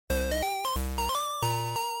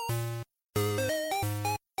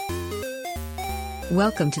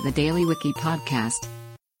Welcome to the Daily Wiki podcast,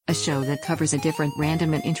 a show that covers a different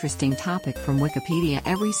random and interesting topic from Wikipedia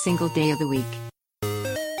every single day of the week.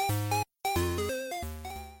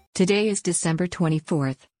 Today is December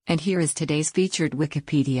 24th, and here is today's featured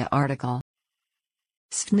Wikipedia article.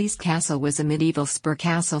 Sfnys Castle was a medieval spur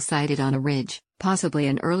castle sited on a ridge, possibly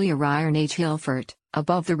an earlier Iron Age hill fort,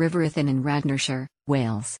 above the River Ithyn in Radnorshire,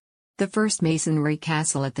 Wales. The first masonry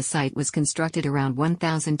castle at the site was constructed around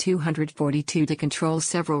 1242 to control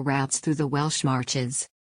several routes through the Welsh marches.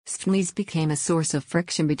 Sfnys became a source of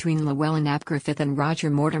friction between Llewellyn ap Gruffydd and Roger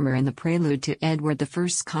Mortimer in the prelude to Edward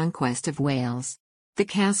I's conquest of Wales. The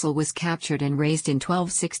castle was captured and razed in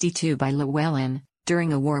 1262 by Llewellyn,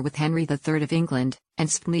 during a war with Henry III of England, and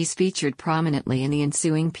Sfnys featured prominently in the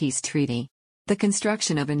ensuing peace treaty. The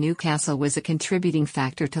construction of a new castle was a contributing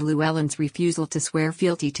factor to Llewellyn's refusal to swear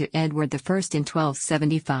fealty to Edward I in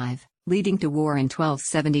 1275, leading to war in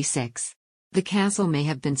 1276. The castle may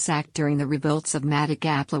have been sacked during the revolts of Madag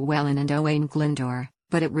ap Llewellyn and Owain Glyndwr,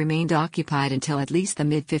 but it remained occupied until at least the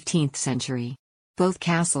mid-15th century. Both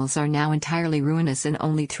castles are now entirely ruinous and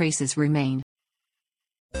only traces remain.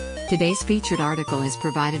 Today's featured article is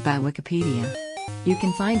provided by Wikipedia. You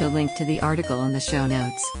can find a link to the article in the show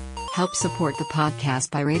notes. Help support the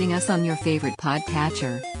podcast by rating us on your favorite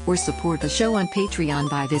podcatcher, or support the show on Patreon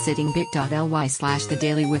by visiting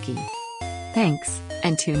bit.ly/thedailywiki. Thanks,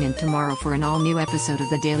 and tune in tomorrow for an all-new episode of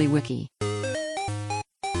the Daily Wiki.